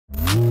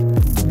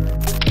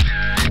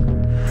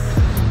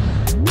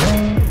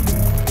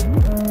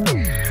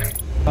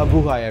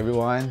Mabuhay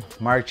everyone,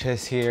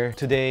 Marches here.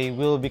 Today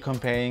we'll be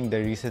comparing the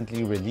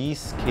recently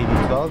released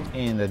KD12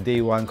 in the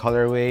Day 1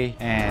 colorway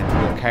and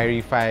the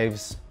KYRIE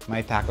 5's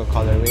My Taco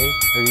colorway.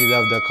 I really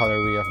love the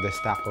colorway of this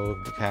taco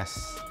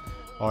because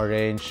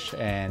orange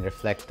and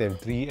reflective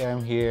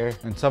 3M here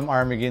and some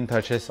Armigin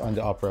touches on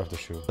the upper of the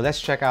shoe. So let's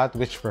check out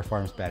which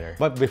performs better.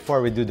 But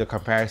before we do the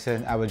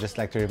comparison, I would just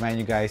like to remind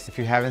you guys, if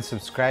you haven't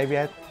subscribed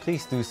yet,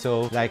 please do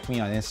so. Like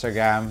me on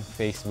Instagram,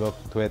 Facebook,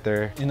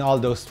 Twitter, in all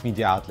those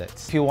media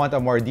outlets. If you want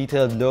a more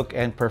detailed look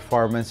and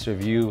performance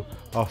review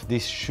of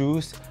these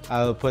shoes,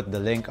 I'll put the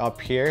link up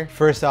here.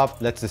 First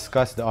up, let's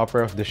discuss the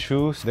upper of the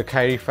shoes. The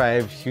KYRIE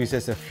 5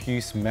 uses a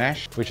fused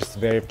mesh, which is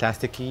very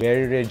plasticky,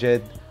 very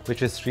rigid,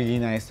 which is really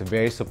nice,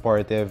 very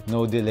supportive,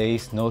 no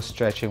delays, no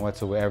stretching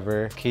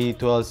whatsoever.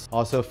 KD12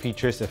 also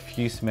features a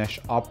fused mesh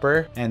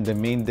upper, and the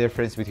main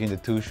difference between the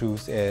two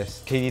shoes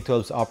is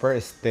KD12's upper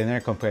is thinner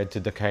compared to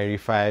the KYRIE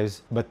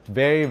 5's, but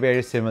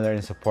very similar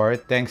in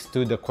support thanks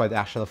to the quad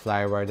axial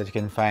flywire that you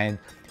can find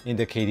in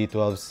the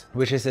KD12's,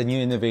 which is a new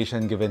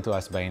innovation given to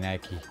us by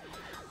Nike.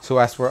 So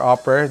as for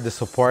upper, the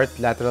support,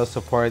 lateral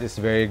support is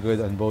very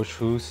good on both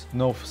shoes.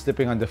 No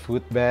slipping on the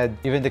footbed.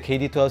 Even the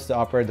KD12's, the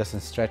upper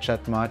doesn't stretch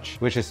that much,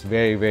 which is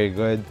very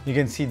good. You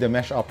can see the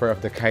mesh upper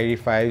of the KYRIE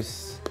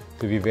 5's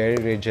to be very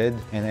rigid,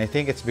 and I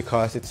think it's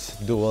because it's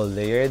dual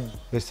layered.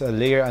 There's a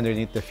layer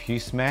underneath the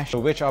fused mesh. So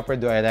which upper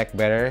do I like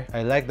better?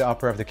 I like the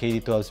upper of the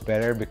KD12's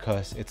better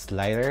because it's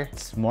lighter,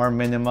 it's more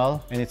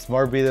minimal, and it's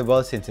more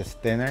breathable since it's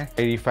thinner.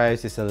 KYRIE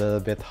 5's is a little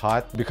bit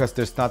hot because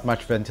there's not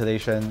much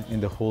ventilation in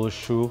the whole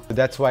shoe. So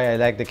that's why I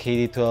like the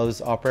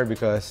KD12's upper,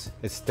 because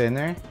it's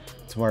thinner,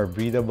 it's more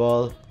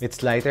breathable,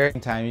 it's lighter.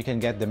 In time, you can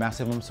get the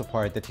maximum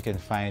support that you can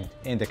find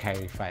in the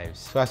KYRIE 5's.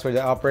 So as for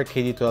the upper,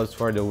 KD12's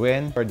for the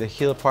win. For the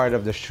heel part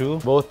of the shoe,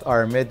 both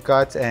are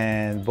mid-cuts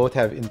and both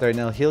have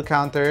internal heel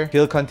counter.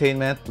 Heel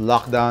containment,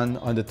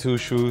 lockdown on the two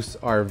shoes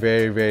are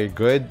very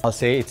good. I'll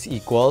say it's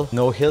equal.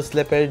 No heel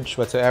slippage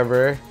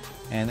whatsoever.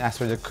 And as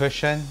for the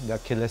cushion, the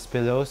Achilles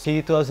pillows,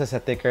 KD12 has a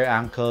thicker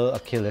ankle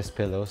Achilles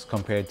pillows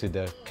compared to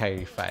the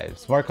KYRIE 5.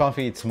 It's more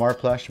comfy, it's more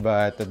plush,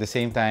 but at the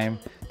same time,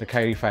 the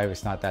KYRIE 5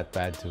 is not that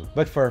bad too.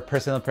 But for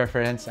personal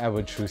preference, I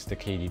would choose the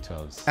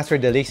KD12's. As for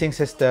the lacing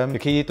system, the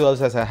KD12's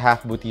has a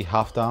half booty,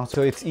 half tongue,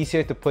 so it's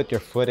easier to put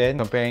your foot in,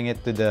 comparing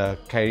it to the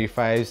KYRIE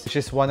 5's, which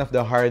is one of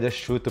the hardest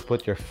shoe to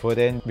put your foot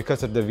in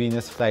because of the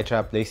Venus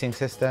flytrap lacing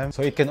system.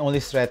 So it can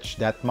only stretch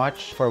that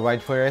much. For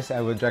wide footers,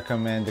 I would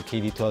recommend the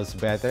KD12's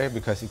better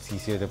because it's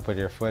easier to put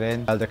your foot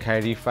in. While the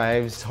KYRIE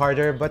 5's is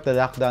harder, but the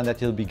lockdown that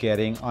you'll be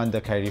getting on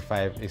the KYRIE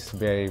 5 is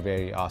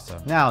very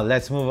awesome. Now,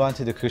 let's move on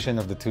to the cushion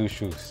of the two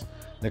shoes.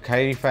 The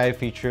KYRIE 5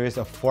 features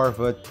a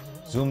 4-foot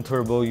zoom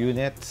turbo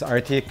unit. It's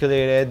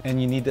articulated,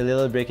 and you need a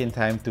little break in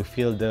time to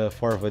feel the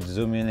 4-foot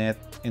zoom unit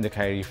in the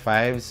KYRIE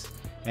 5's.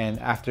 And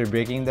after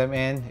breaking them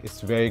in, it's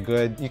very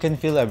good. You can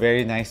feel a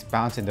very nice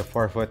bounce in the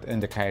 4-foot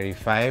in the KYRIE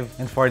 5.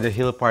 And for the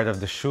heel part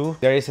of the shoe,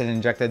 there is an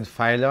injected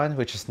phylon,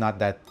 which is not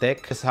that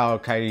thick. This is how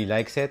KYRIE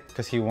likes it,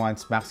 because he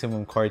wants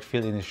maximum court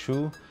feel in the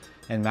shoe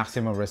and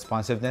maximum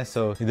responsiveness.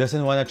 So he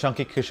doesn't want a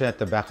chunky cushion at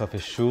the back of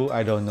his shoe.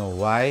 I don't know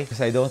why,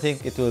 because I don't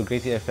think it will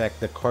greatly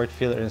affect the court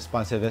feel and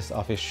responsiveness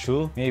of his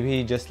shoe. Maybe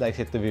he just likes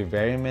it to be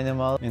very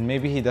minimal, and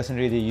maybe he doesn't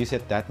really use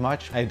it that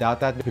much. I doubt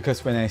that,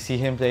 because when I see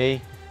him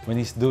play, when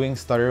he's doing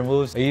stutter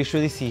moves, I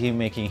usually see him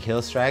making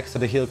heel strikes. So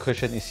the heel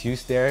cushion is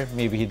used there.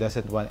 Maybe he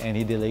doesn't want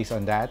any delays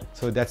on that.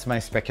 So that's my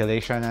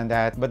speculation on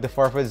that. But the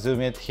 4-foot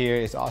zoom unit here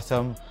is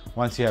awesome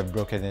once you have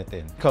broken it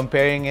in.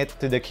 Comparing it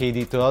to the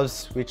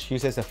KD12's, which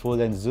uses a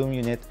full-length zoom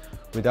unit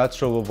without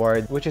strobo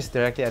board, which is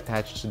directly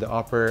attached to the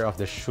upper of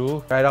the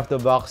shoe. Right off the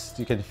box,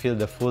 you can feel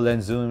the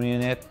full-length zoom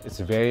unit. It's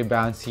very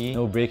bouncy,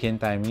 no break-in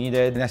time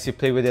needed. And as you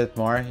play with it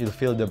more, you'll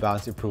feel the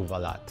bounce improve a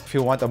lot. If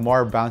you want a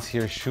more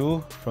bouncier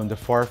shoe, from the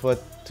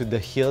 4-foot to the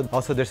heel,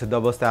 also there's a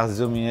double stack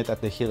zoom unit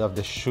at the heel of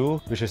the shoe,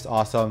 which is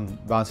awesome.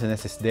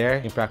 Bounciness is there.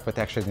 Impact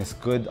protection is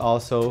good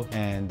also,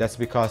 and that's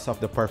because of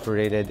the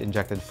perforated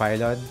injected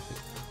phylon,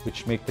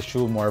 which make the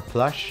shoe more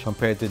plush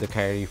compared to the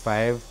KYRIE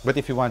 5. But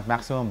if you want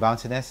maximum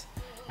bounciness,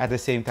 at the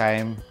same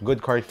time,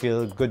 good court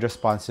feel, good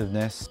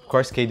responsiveness, of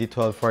course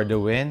KD12 for the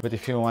win. But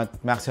if you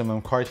want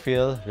maximum court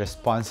feel,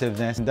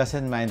 responsiveness, and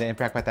doesn't mind the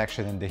impact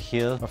protection in the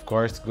heel, of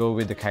course, go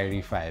with the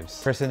KYRIE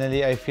 5's.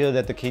 Personally, I feel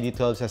that the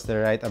KD12 has the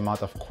right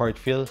amount of court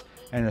feel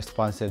and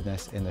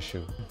responsiveness in the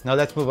shoe. Now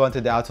let's move on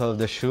to the outsole of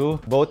the shoe.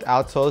 Both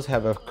outsoles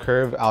have a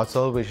curved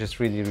outsole, which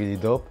is really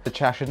dope. The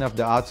traction of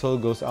the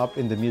outsole goes up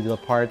in the middle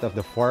part of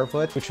the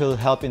 4-foot, which will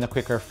help in a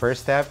quicker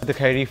first step. The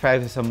KYRIE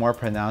 5 has a more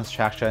pronounced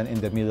traction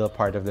in the middle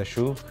part of the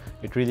shoe.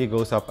 It really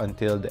goes up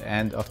until the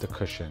end of the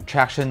cushion.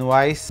 Traction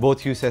wise,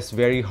 both uses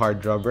very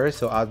hard rubber,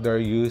 so outdoor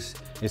use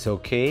is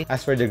okay.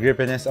 As for the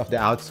grippiness of the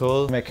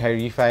outsole, my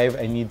KYRIE 5,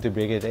 I need to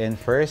break it in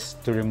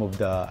first to remove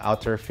the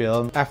outer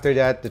film. After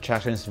that, the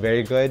traction is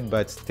very good,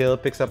 but still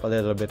picks up a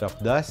little bit of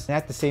dust. And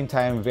at the same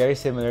time, very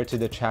similar to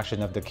the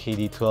traction of the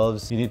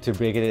KD12s, you need to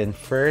break it in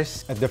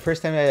first. At the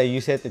first time that I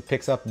use it, it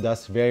picks up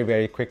dust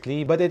very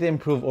quickly, but it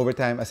improved over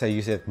time as I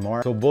use it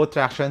more. So both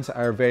tractions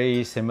are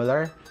very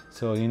similar.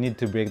 So you need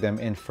to break them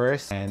in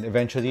first, and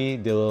eventually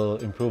they will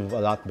improve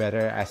a lot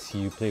better as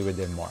you play with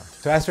them more.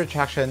 So as for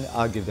traction,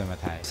 I'll give them a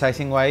tie.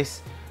 Sizing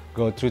wise,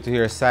 go true to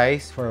your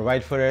size. For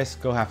wide footers,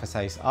 go half a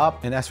size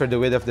up. And as for the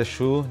width of the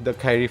shoe, the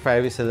KYRIE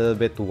 5 is a little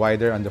bit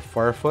wider on the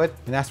forefoot.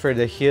 And as for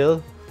the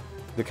heel,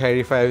 the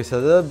KYRIE 5 is a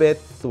little bit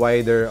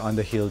wider on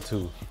the heel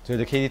too. So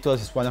the KD12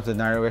 is one of the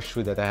narrowest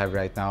shoes that I have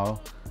right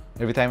now.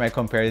 Every time I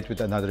compare it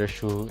with another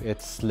shoe,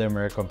 it's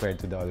slimmer compared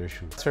to the other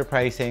shoe. As for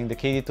pricing, the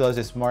KD12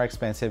 is more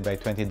expensive by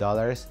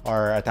 $20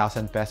 or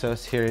 1,000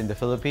 pesos here in the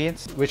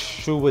Philippines. Which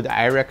shoe would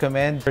I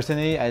recommend?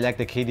 Personally, I like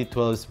the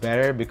KD12s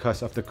better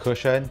because of the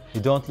cushion.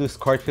 You don't lose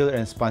court feel or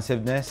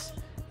responsiveness.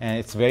 And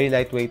it's very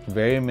lightweight,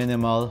 very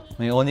minimal.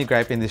 My only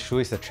gripe in this shoe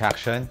is the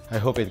traction. I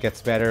hope it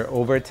gets better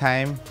over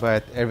time,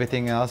 but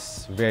everything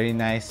else, very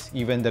nice.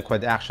 Even the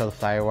quad-axial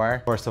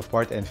flywire for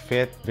support and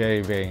fit,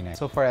 very nice.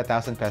 So for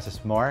 1,000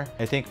 pesos more,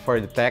 I think for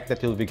the tech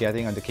that you'll be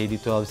getting on the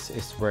KD12s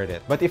is worth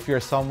it. But if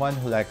you're someone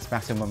who likes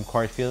maximum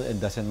court feel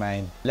and doesn't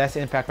mind less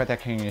impact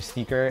protection in your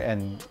sneaker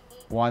and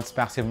wants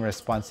maximum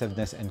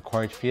responsiveness and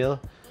court feel,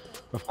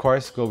 of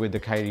course, go with the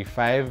KYRIE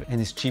 5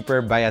 and it's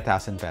cheaper by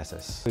 1,000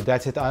 pesos. So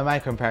that's it on my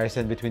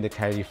comparison between the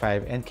KYRIE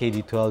 5 and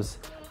KD12s.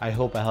 I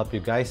hope I helped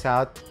you guys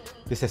out.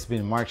 This has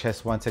been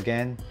Marches once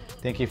again.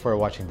 Thank you for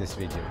watching this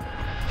video.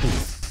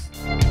 Peace.